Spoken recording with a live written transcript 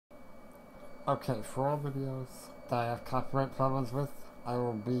Okay, for all videos that I have copyright problems with, I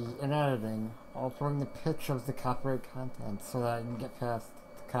will be, in editing, altering the pitch of the copyright content so that I can get past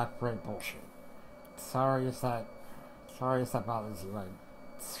the copyright bullshit. Sorry if that bothers you.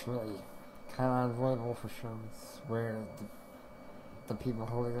 It's really kind of unavoidable for shows where the people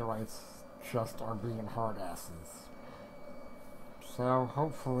holding the rights just are being hard asses. So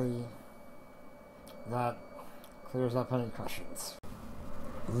hopefully that clears up any questions.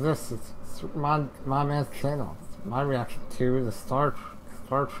 This is Supermonaman's channel. It's my reaction to the Star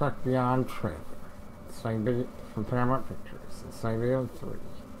Trek Beyond trailer. It's like video from Paramount Pictures. It's like video 3,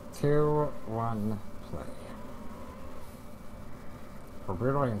 2, 1, play. For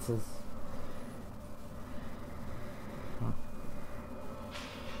weird audiences.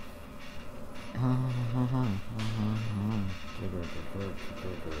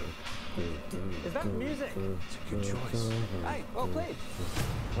 Is that music? It's a good choice. Hey, well played.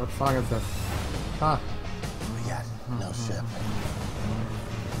 What song is this? Huh. We got no ship.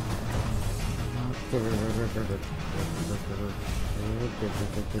 No crew.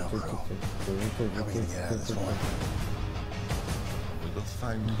 How are we gonna get out of this one? We will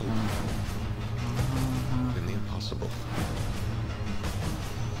find hope in the impossible.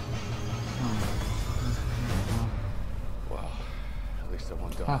 Well, at least I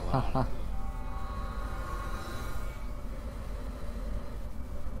won't die alone.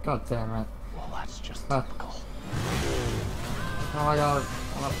 God damn it. Well, that's just typical. Oh my god.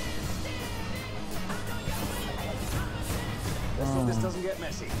 Let's hope this doesn't get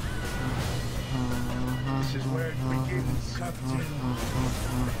messy. This is where it begins, Captain.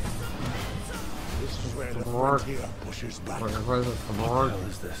 This is where the frontier pushes back. What is this, the board? What the hell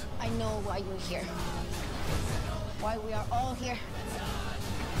is this? I know why you're here. Why we are all here.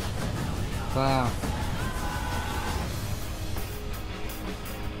 Damn.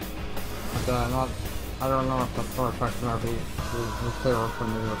 I don't know if the Star Trek movie is clearer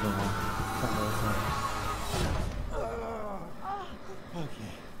from the original. Can't really say.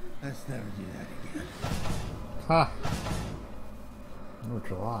 Okay, let's never do that again. Ha! Oh,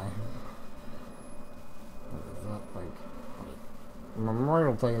 July. What is that, like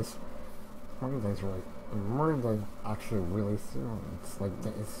Memorial Day is right. Memorial Day actually really soon. It's like,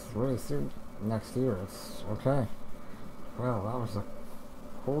 it's really soon. Next year, it's okay. Well, that was a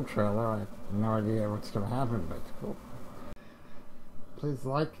cool trailer. I have no idea what's gonna happen, but it's cool. Please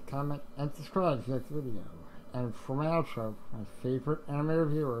like, comment, and subscribe if you like the video. And for my outro, my favorite anime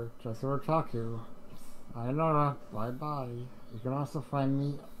reviewer, Jesse Otaku, sayonara, bye bye. You can also find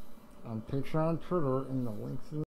me on Patreon and Twitter in the links in the